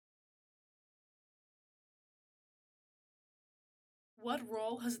What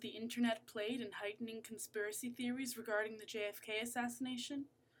role has the internet played in heightening conspiracy theories regarding the JFK assassination?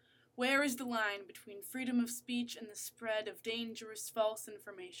 Where is the line between freedom of speech and the spread of dangerous false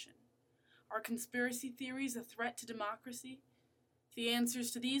information? Are conspiracy theories a threat to democracy? The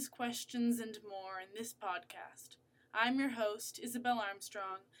answers to these questions and more in this podcast. I'm your host, Isabel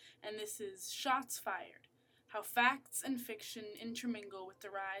Armstrong, and this is Shots Fired, How Facts and Fiction Intermingle with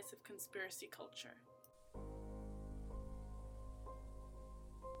the Rise of Conspiracy Culture.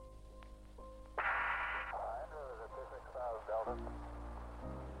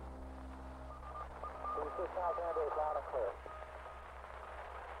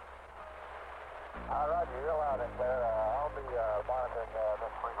 Roger, you're loud and clear. I'll be monitoring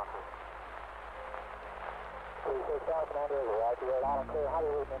this frequency. 36,000 Roger, you're loud and clear. How do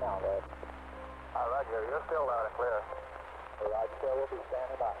you read me now, Red? Roger, you're still loud and clear. Roger, still will be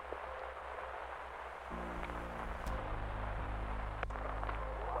standing by.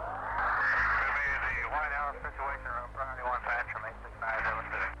 The White House Situation Room, Priority 1 patch from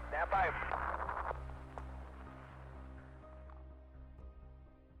 86902. Stand by.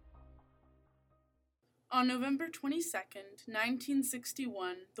 On November 22nd,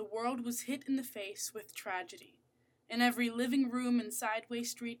 1961, the world was hit in the face with tragedy. In every living room and sideway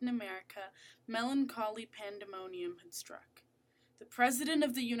street in America, melancholy pandemonium had struck. The President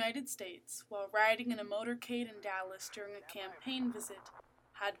of the United States, while riding in a motorcade in Dallas during a campaign visit,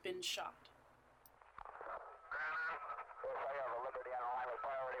 had been shot.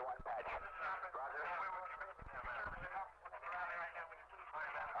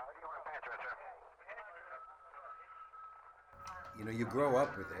 You know, you grow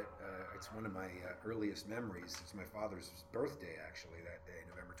up with it. It's one of my earliest memories. It's my father's birthday, actually, that day,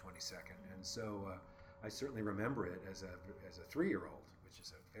 November 22nd. And so I certainly remember it as a 3-year-old, which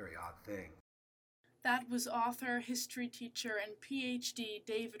is a very odd thing. That was author, history teacher, and PhD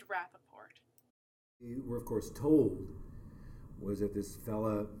David Rappaport. We were, of course, told was that this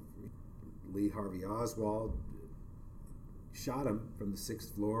fella, Lee Harvey Oswald, shot him from the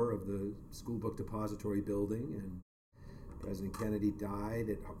 6th floor of the School Book Depository building, and President Kennedy died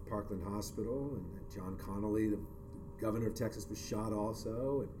at Parkland Hospital, and John Connally, the governor of Texas, was shot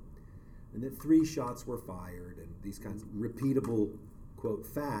also, and then 3 shots were fired, and these kinds of repeatable, quote,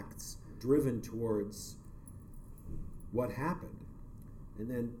 facts driven towards what happened. And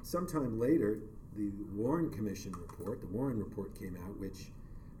then sometime later, the Warren Commission report, the Warren report came out, which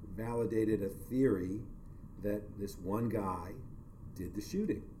validated a theory that this one guy did the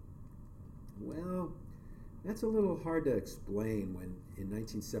shooting. Well, that's a little hard to explain when, in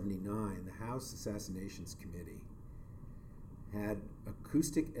 1979, the House Assassinations Committee had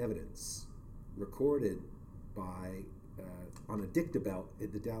acoustic evidence recorded by on a dictabelt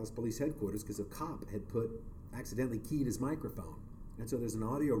at the Dallas Police Headquarters because a cop had accidentally keyed his microphone. And so there's an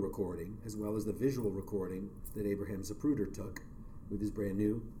audio recording as well as the visual recording that Abraham Zapruder took with his brand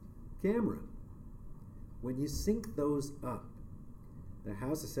new camera. When you sync those up, the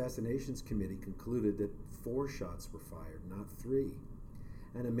House Assassinations Committee concluded that 4 shots were fired, not 3.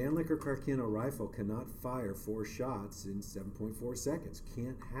 And a Mannlicher Carcano rifle cannot fire 4 shots in 7.4 seconds.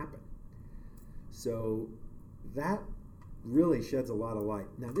 Can't happen. So that really sheds a lot of light.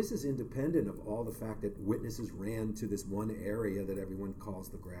 Now, this is independent of all the fact that witnesses ran to this one area that everyone calls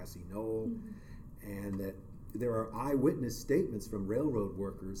the grassy knoll, and that there are eyewitness statements from railroad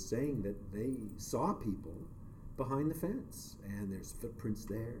workers saying that they saw people behind the fence, and there's footprints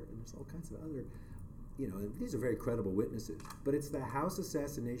there, and there's all kinds of other, and these are very credible witnesses. But it's the House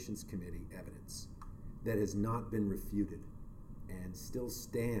Assassinations Committee evidence that has not been refuted and still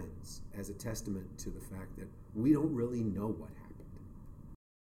stands as a testament to the fact that we don't really know what happened.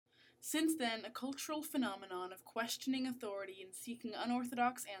 Since then, a cultural phenomenon of questioning authority and seeking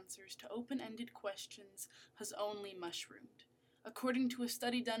unorthodox answers to open-ended questions has only mushroomed. According to a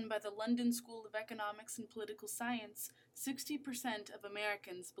study done by the London School of Economics and Political Science, 60% of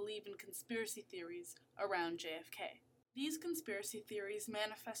Americans believe in conspiracy theories around JFK. These conspiracy theories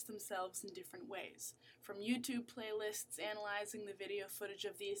manifest themselves in different ways, from YouTube playlists analyzing the video footage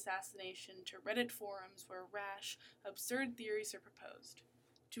of the assassination to Reddit forums where rash, absurd theories are proposed.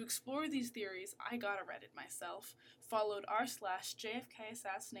 To explore these theories, I got a Reddit myself, followed r/JFK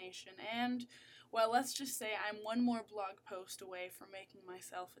assassination, and, well, let's just say I'm one more blog post away from making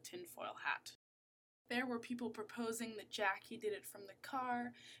myself a tinfoil hat. There were people proposing that Jackie did it from the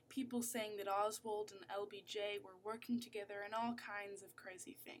car, people saying that Oswald and LBJ were working together, and all kinds of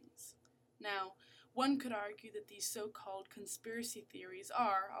crazy things. Now, one could argue that these so-called conspiracy theories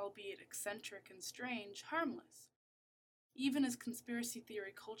are, albeit eccentric and strange, harmless. Even as conspiracy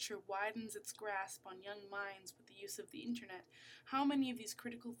theory culture widens its grasp on young minds with the use of the internet, how many of these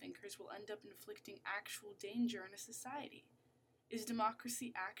critical thinkers will end up inflicting actual danger in a society? Is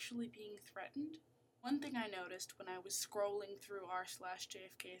democracy actually being threatened? One thing I noticed when I was scrolling through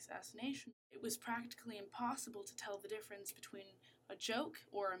r/JFK assassination, it was practically impossible to tell the difference between a joke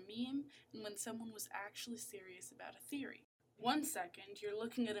or a meme and when someone was actually serious about a theory. 1 second, you're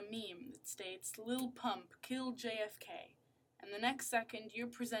looking at a meme that states, "Lil Pump killed JFK," and the next second, you're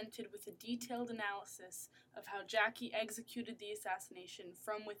presented with a detailed analysis of how Jackie executed the assassination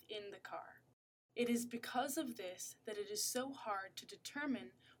from within the car. It is because of this that it is so hard to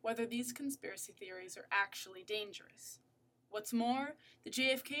determine whether these conspiracy theories are actually dangerous. What's more, the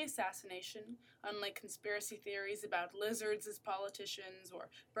JFK assassination, unlike conspiracy theories about lizards as politicians or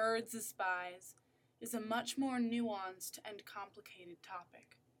birds as spies, is a much more nuanced and complicated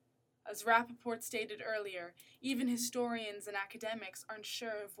topic. As Rappaport stated earlier, even historians and academics aren't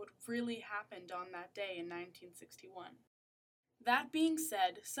sure of what really happened on that day in 1961. That being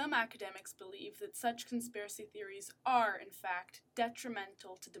said, some academics believe that such conspiracy theories are, in fact,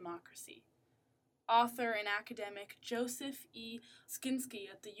 detrimental to democracy. Author and academic Joseph E. Skinsky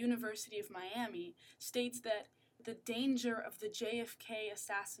at the University of Miami states that the danger of the JFK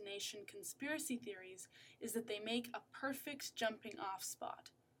assassination conspiracy theories is that they make a perfect jumping-off spot,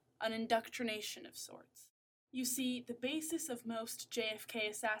 an indoctrination of sorts. You see, the basis of most JFK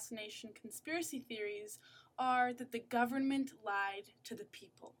assassination conspiracy theories are that the government lied to the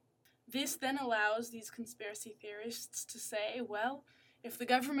people. This then allows these conspiracy theorists to say, well, if the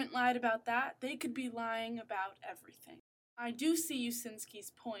government lied about that, they could be lying about everything. I do see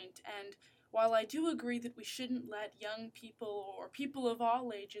Usinski's point, and while I do agree that we shouldn't let young people or people of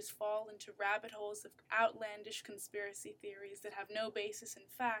all ages fall into rabbit holes of outlandish conspiracy theories that have no basis in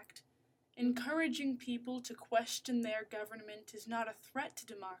fact, encouraging people to question their government is not a threat to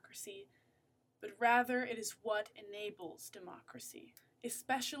democracy, but rather it is what enables democracy.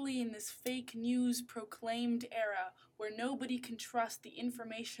 Especially in this fake news proclaimed era where nobody can trust the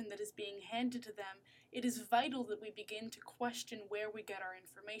information that is being handed to them, it is vital that we begin to question where we get our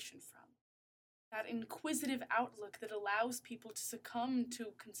information from. That inquisitive outlook that allows people to succumb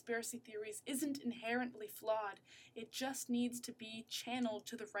to conspiracy theories isn't inherently flawed, it just needs to be channeled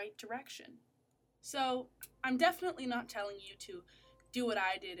to the right direction. So, I'm definitely not telling you to do what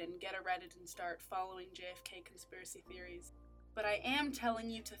I did and get a Reddit and start following JFK conspiracy theories, but I am telling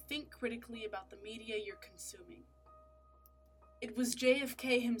you to think critically about the media you're consuming. It was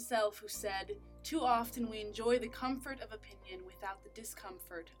JFK himself who said, "Too often we enjoy the comfort of opinion without the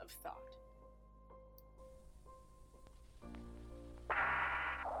discomfort of thought."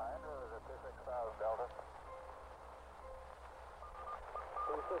 Andrew, is it 26,000 Delta?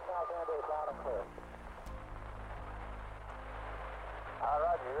 26,000 Andrew is loud and clear.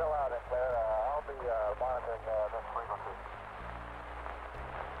 Roger, you're loud and clear. I'll be monitoring this frequency.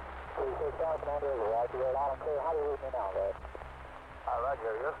 26,000 Andrew, Roger, you're loud and clear. How do you read me now, Red?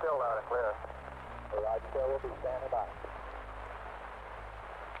 Roger, you're still loud and clear. Roger, still will be standing by.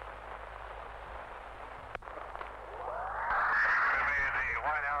 The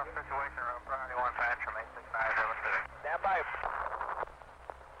White House Situation Room, priority 1 patch from 865.